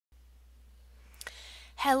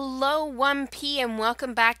Hello 1P and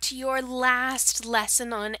welcome back to your last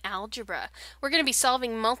lesson on algebra. We're going to be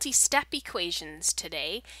solving multi-step equations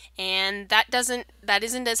today, and that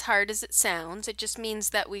isn't as hard as it sounds. It just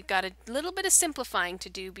means that we've got a little bit of simplifying to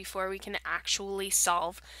do before we can actually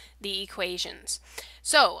solve the equations.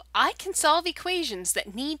 So, I can solve equations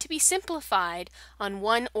that need to be simplified on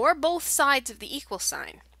one or both sides of the equal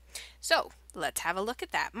sign. So, let's have a look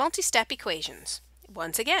at that. Multi-step equations.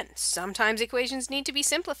 Once again, sometimes equations need to be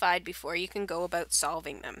simplified before you can go about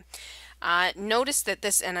solving them. Notice that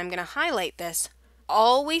this, and I'm going to highlight this,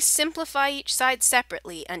 always simplify each side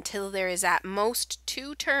separately until there is at most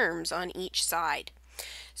 2 terms on each side.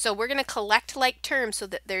 So we're going to collect like terms so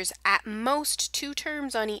that there's at most 2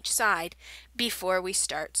 terms on each side before we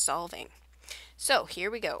start solving. So here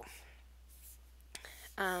we go.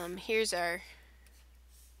 Here's our,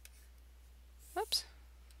 whoops.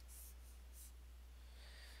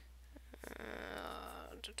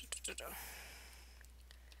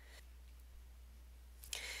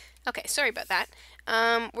 Okay, sorry about that.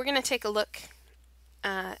 We're going to take a look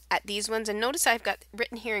at these ones, and notice I've got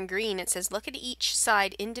written here in green, it says look at each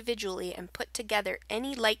side individually and put together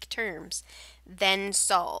any like terms, then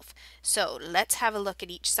solve. So let's have a look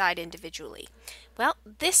at each side individually. Well,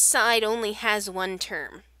 this side only has 1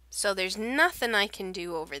 term, so there's nothing I can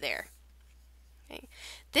do over there. Okay.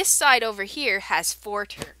 This side over here has 4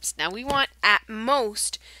 terms. Now we want at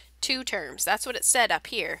most 2 terms. That's what it said up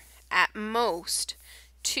here. At most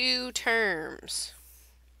 2 terms.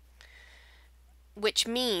 Which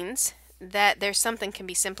means that there's something can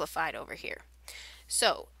be simplified over here.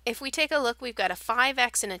 So if we take a look, we've got a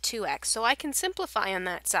 5x and a 2x. So I can simplify on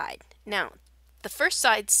that side. Now, the first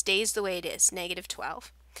side stays the way it is,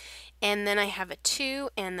 -12. And then I have a 2,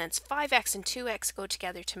 and that's 5x and 2x go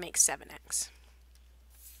together to make 7x.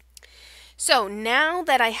 So now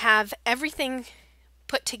that I have everything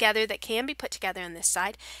put together that can be put together on this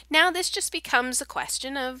side, now this just becomes a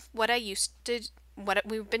question of what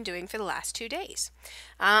we've been doing for the last 2 days.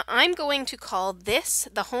 I'm going to call this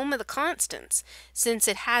the home of the constants, since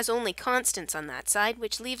it has only constants on that side,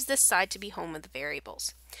 which leaves this side to be home of the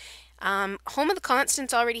variables. Home of the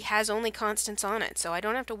constants already has only constants on it, so I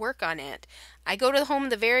don't have to work on it. I go to the home of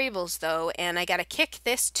the variables though, and I gotta kick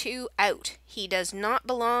this 2 out. He does not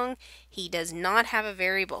belong, he does not have a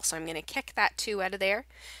variable, so I'm gonna kick that 2 out of there.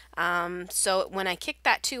 So when I kick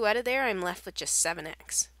that 2 out of there, I'm left with just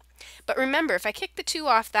 7x. But remember, if I kick the 2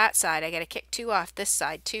 off that side, I gotta kick 2 off this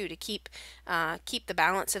side too to keep the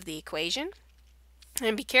balance of the equation.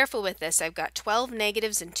 And be careful with this, I've got 12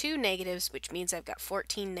 negatives and 2 negatives, which means I've got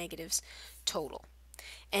 14 negatives total.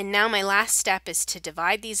 And now my last step is to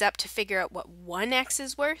divide these up to figure out what 1x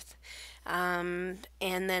is worth. And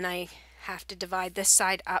then I have to divide this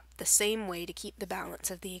side up the same way to keep the balance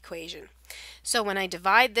of the equation. So when I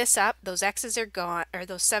divide this up, those x's are gone, or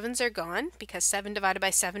those 7's are gone, because 7 divided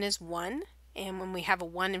by 7 is 1. And when we have a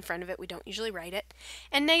 1 in front of it, we don't usually write it.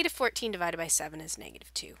 And -14 divided by 7 is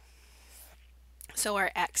 -2. So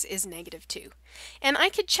our x is -2. And I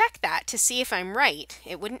could check that to see if I'm right.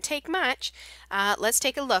 It wouldn't take much. Let's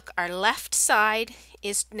take a look. Our left side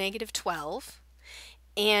is -12.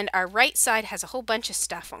 And our right side has a whole bunch of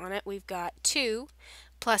stuff on it. We've got 2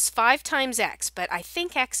 plus 5 times x. But I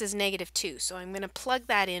think x is -2. So I'm going to plug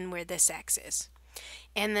that in where this x is.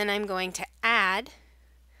 And then I'm going to add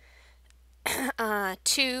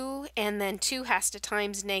 2, and then 2 has to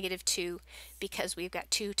times -2 because we've got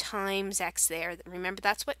 2 times x there. Remember,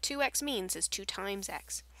 that's what 2x means, is 2 times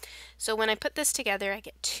x. So when I put this together, I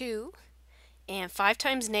get 2, and 5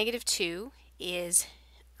 times -2 is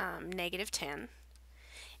 -10,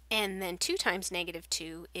 and then 2 times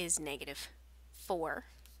 -2 is -4.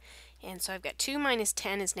 And so I've got 2 minus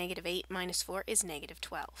 10 is -8, minus 4 is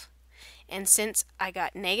 -12. And since I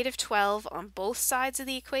got -12 on both sides of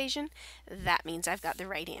the equation, that means I've got the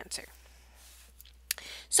right answer.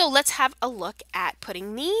 So let's have a look at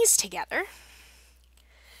putting these together.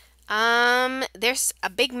 There's a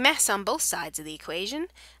big mess on both sides of the equation.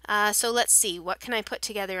 So let's see, what can I put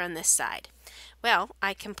together on this side? Well,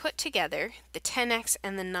 I can put together the 10x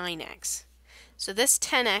and the 9x. So this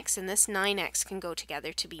 10x and this 9x can go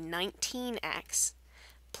together to be 19x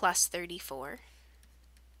plus 34.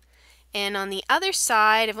 And on the other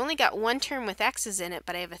side, I've only got 1 term with x's in it,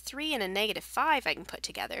 but I have a 3 and a -5 I can put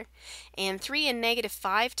together. And 3 and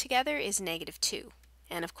 -5 together is -2.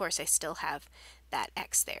 And of course, I still have that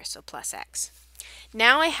x there, so plus x.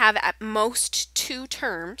 Now I have at most 2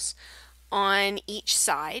 terms on each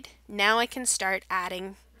side. Now I can start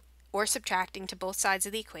adding or subtracting to both sides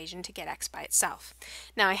of the equation to get x by itself.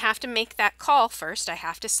 Now I have to make that call first. I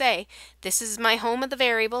have to say this is my home of the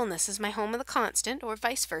variable and this is my home of the constant, or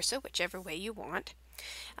vice versa, whichever way you want.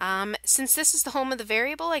 Since this is the home of the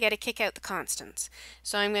variable, I got to kick out the constants.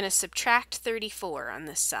 So I'm going to subtract 34 on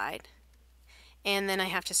this side, and then I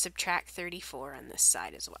have to subtract 34 on this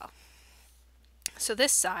side as well. So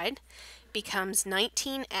this side becomes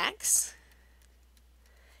 19x,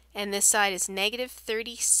 and this side is negative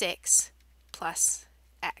 36 plus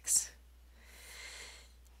x.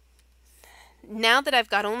 Now that I've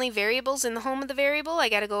got only variables in the home of the variable, I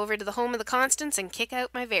got to go over to the home of the constants and kick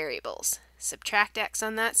out my variables. Subtract x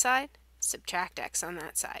on that side, subtract x on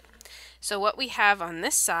that side. So what we have on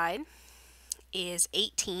this side is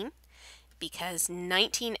 18, because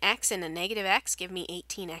 19x and a negative x give me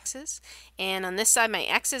 18 x's. And on this side, my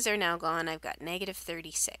x's are now gone. I've got negative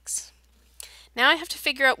 36. Now I have to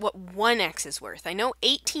figure out what 1x is worth. I know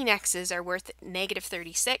 18 x's are worth negative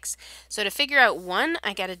 36. So to figure out 1,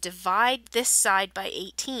 I got to divide this side by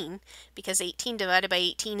 18, because 18 divided by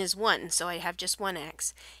 18 is 1. So I have just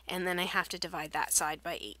 1x. And then I have to divide that side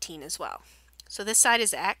by 18 as well. So this side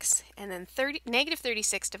is x, and then negative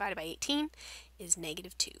 36 divided by 18 is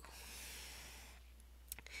negative 2.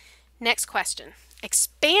 Next question.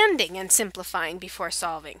 Expanding and simplifying before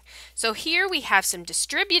solving. So here we have some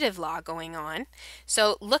distributive law going on.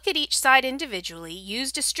 So look at each side individually,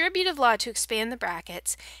 use distributive law to expand the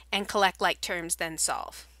brackets, and collect like terms, then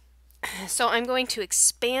solve. So I'm going to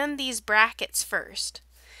expand these brackets first.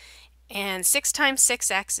 And 6 times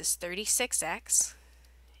 6x is 36x.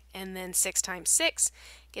 And then 6 times 6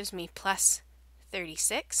 gives me plus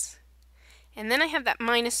 36. And then I have that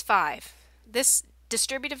minus 5. This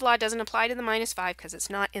distributive law doesn't apply to the minus 5 because it's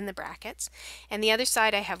not in the brackets. And the other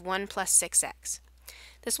side I have 1 plus 6x.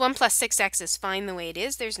 This 1 plus 6x is fine the way it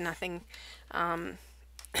is. There's nothing,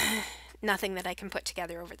 nothing that I can put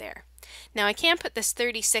together over there. Now I can put this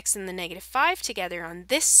 36 and the negative 5 together on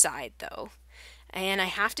this side though. And I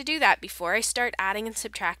have to do that before I start adding and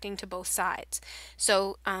subtracting to both sides.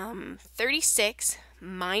 So 36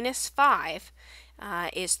 minus 5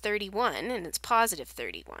 is 31, and it's positive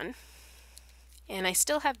 31. And I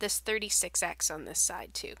still have this 36x on this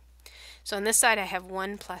side too. So on this side I have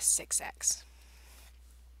 1 plus 6x.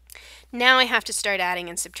 Now I have to start adding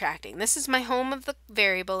and subtracting. This is my home of the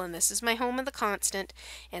variable and this is my home of the constant.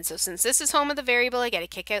 And so since this is home of the variable, I got to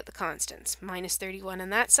kick out the constants. Minus 31 on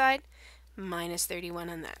that side, minus 31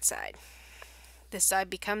 on that side. This side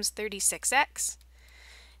becomes 36x.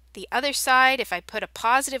 The other side, if I put a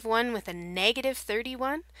positive 1 with a negative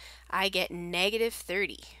 31, I get negative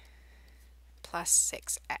 30 plus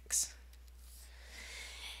 6x.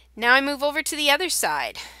 Now I move over to the other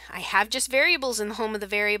side. I have just variables in the home of the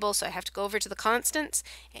variable, so I have to go over to the constants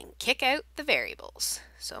and kick out the variables.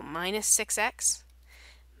 So minus 6x,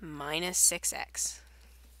 minus 6x.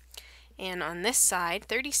 And on this side,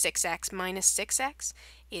 36x minus 6x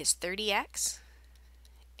is 30x.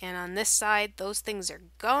 And on this side, those things are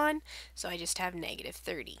gone, so I just have negative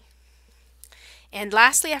 30. And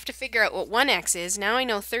lastly, I have to figure out what 1x is. Now I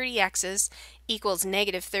know 30x's equals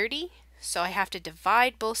negative 30, so I have to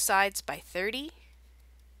divide both sides by 30.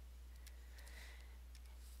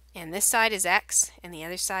 And this side is x, and the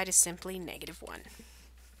other side is simply negative 1.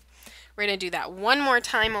 We're going to do that one more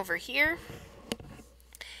time over here.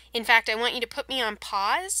 In fact, I want you to put me on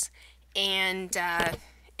pause and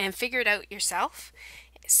figure it out yourself.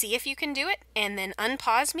 See if you can do it, and then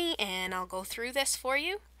unpause me, and I'll go through this for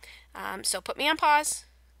you. So put me on pause.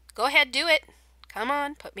 Go ahead, do it. Come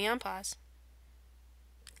on, put me on pause.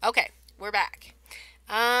 Okay, we're back.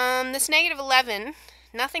 This negative 11,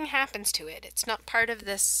 nothing happens to it. It's not part of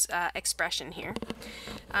this expression here.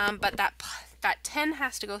 But that 10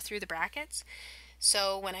 has to go through the brackets.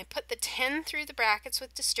 So when I put the 10 through the brackets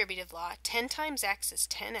with distributive law, 10 times x is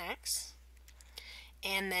 10x.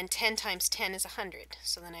 And then 10 times 10 is 100.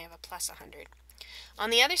 So then I have a plus 100. On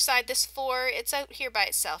the other side, this 4, it's out here by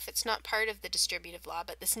itself. It's not part of the distributive law,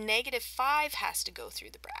 but this negative 5 has to go through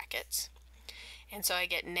the brackets. And so I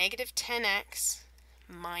get negative 10x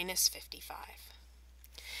minus 55.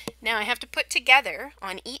 Now I have to put together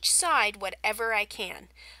on each side whatever I can.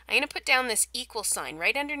 I'm going to put down this equal sign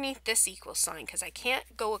right underneath this equal sign because I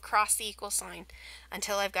can't go across the equal sign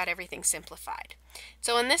until I've got everything simplified.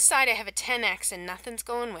 So on this side I have a 10x and nothing's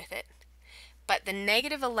going with it. But the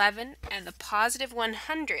negative 11 and the positive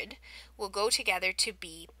 100 will go together to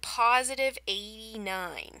be positive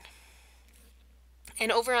 89.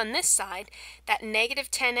 And over on this side, that negative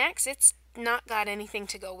 10x, it's not got anything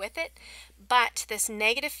to go with it. But this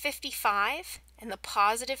negative 55 and the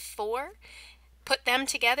positive 4, put them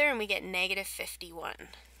together and we get negative 51.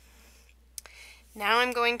 Now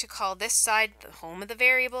I'm going to call this side the home of the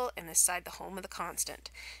variable and this side the home of the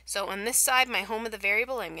constant. So on this side, my home of the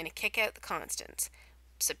variable, I'm going to kick out the constants.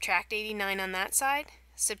 Subtract 89 on that side,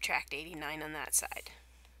 subtract 89 on that side.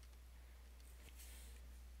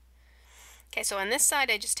 Okay, so on this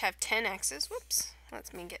side I just have 10x's. Whoops,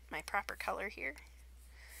 let me get my proper color here.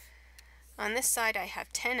 On this side I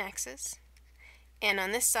have 10x's, and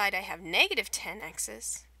on this side I have negative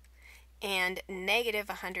 10x's and negative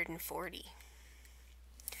 140.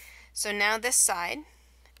 So now this side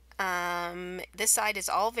is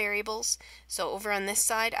all variables. So over on this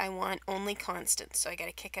side I want only constants. So I got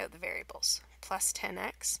to kick out the variables. Plus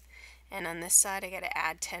 10x. And on this side I got to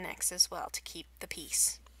add 10x as well to keep the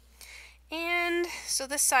peace. And so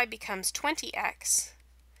this side becomes 20x.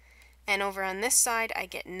 And over on this side I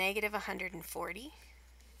get negative 140.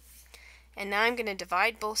 And now I'm going to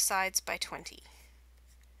divide both sides by 20.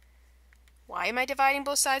 Why am I dividing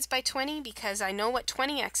both sides by 20? Because I know what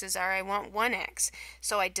 20x's are. I want 1x.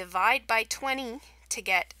 So I divide by 20 to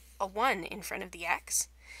get a 1 in front of the x.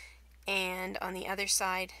 And on the other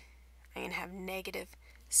side, I'm going to have negative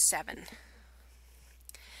 7.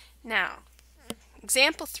 Now,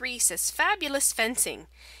 example 3 says fabulous fencing.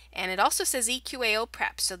 And it also says EQAO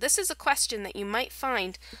prep. So this is a question that you might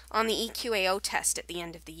find on the EQAO test at the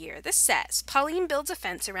end of the year. This says, Pauline builds a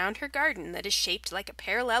fence around her garden that is shaped like a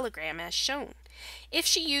parallelogram as shown. If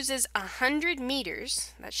she uses 100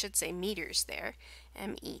 meters, that should say meters there,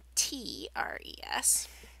 M-E-T-R-E-S,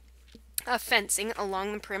 of fencing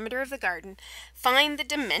along the perimeter of the garden, find the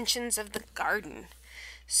dimensions of the garden.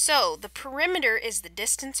 So the perimeter is the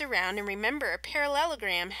distance around, and remember, a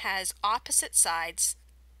parallelogram has opposite sides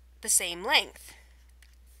the same length.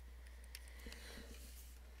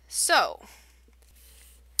 So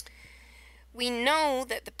we know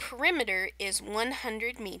that the perimeter is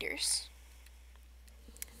 100 meters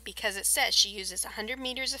because it says she uses 100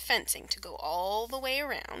 meters of fencing to go all the way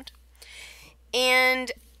around.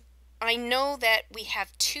 And I know that we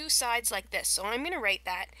have two sides like this, so I'm going to write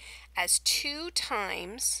that as 2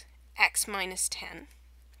 times x minus 10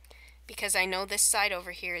 because I know this side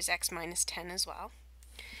over here is x minus 10 as well.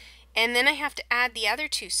 And then I have to add the other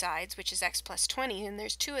two sides, which is x plus 20, and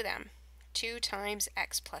there's 2 of them. 2 times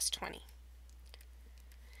x plus 20.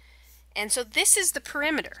 And so this is the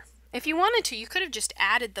perimeter. If you wanted to, you could have just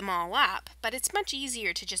added them all up, but it's much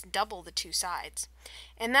easier to just double the two sides.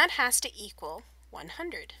 And that has to equal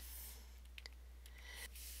 100.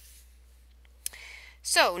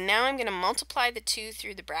 So now I'm going to multiply the 2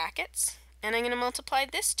 through the brackets, and I'm going to multiply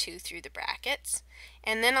this 2 through the brackets,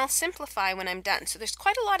 and then I'll simplify when I'm done. So there's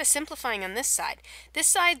quite a lot of simplifying on this side. This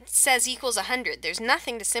side says equals 100. There's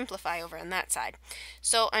nothing to simplify over on that side.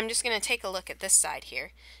 So I'm just going to take a look at this side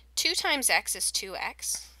here. 2 times x is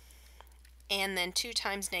 2x, and then 2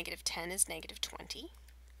 times negative 10 is negative 20.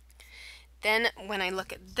 Then when I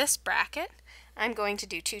look at this bracket, I'm going to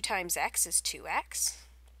do 2 times x is 2x,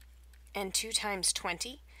 and 2 times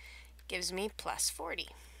 20 gives me plus 40,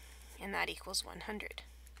 and that equals 100.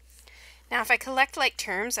 Now if I collect like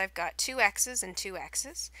terms, I've got 2 x's and 2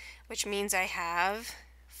 x's, which means I have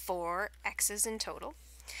 4 x's in total.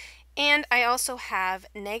 And I also have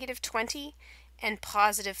negative 20 and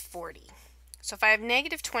positive 40. So if I have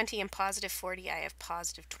negative 20 and positive 40, I have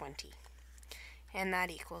positive 20. And that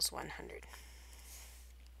equals 100.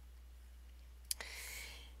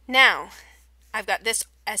 Now, I've got this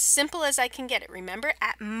as simple as I can get it. Remember,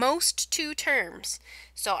 at most 2 terms.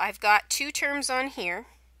 So I've got 2 terms on here,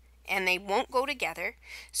 and they won't go together.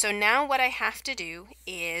 So now what I have to do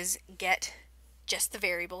is get just the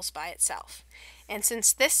variables by itself. And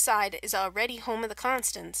since this side is already home of the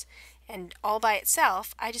constants and all by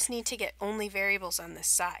itself, I just need to get only variables on this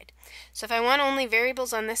side. So if I want only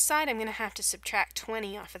variables on this side, I'm going to have to subtract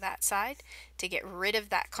 20 off of that side to get rid of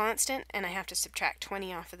that constant, and I have to subtract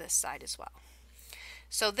 20 off of this side as well.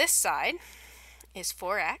 So this side is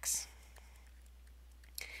 4x,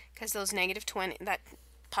 because those negative 20, that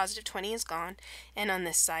positive 20 is gone, and on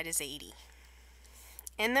this side is 80.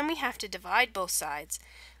 And then we have to divide both sides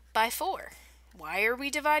by 4. Why are we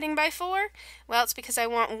dividing by 4? Well, it's because I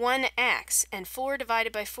want 1x, and 4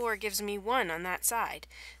 divided by 4 gives me 1 on that side.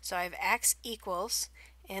 So I have x equals,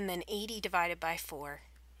 and then 80 divided by 4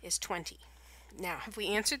 is 20. Now, have we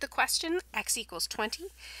answered the question? X equals 20.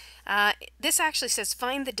 This actually says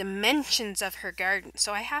find the dimensions of her garden.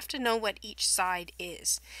 So I have to know what each side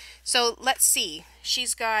is. So let's see.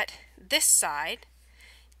 She's got this side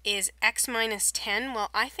is x minus 10. Well,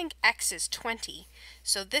 I think x is 20.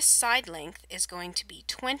 So this side length is going to be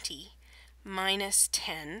 20 minus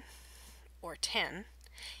 10, or 10.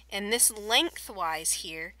 And this lengthwise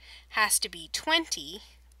here has to be 20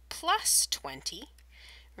 plus 20.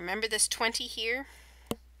 Remember this 20 here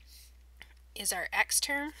is our x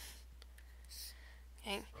term.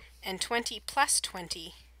 Okay? And 20 plus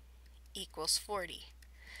 20 equals 40.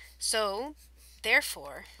 So,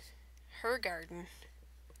 therefore, her garden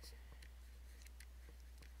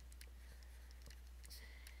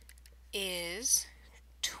is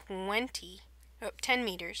 10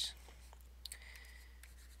 meters,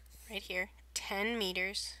 right here, 10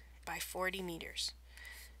 meters by 40 meters.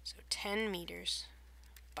 So 10 meters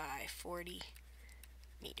by 40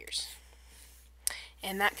 meters.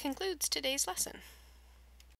 And that concludes today's lesson.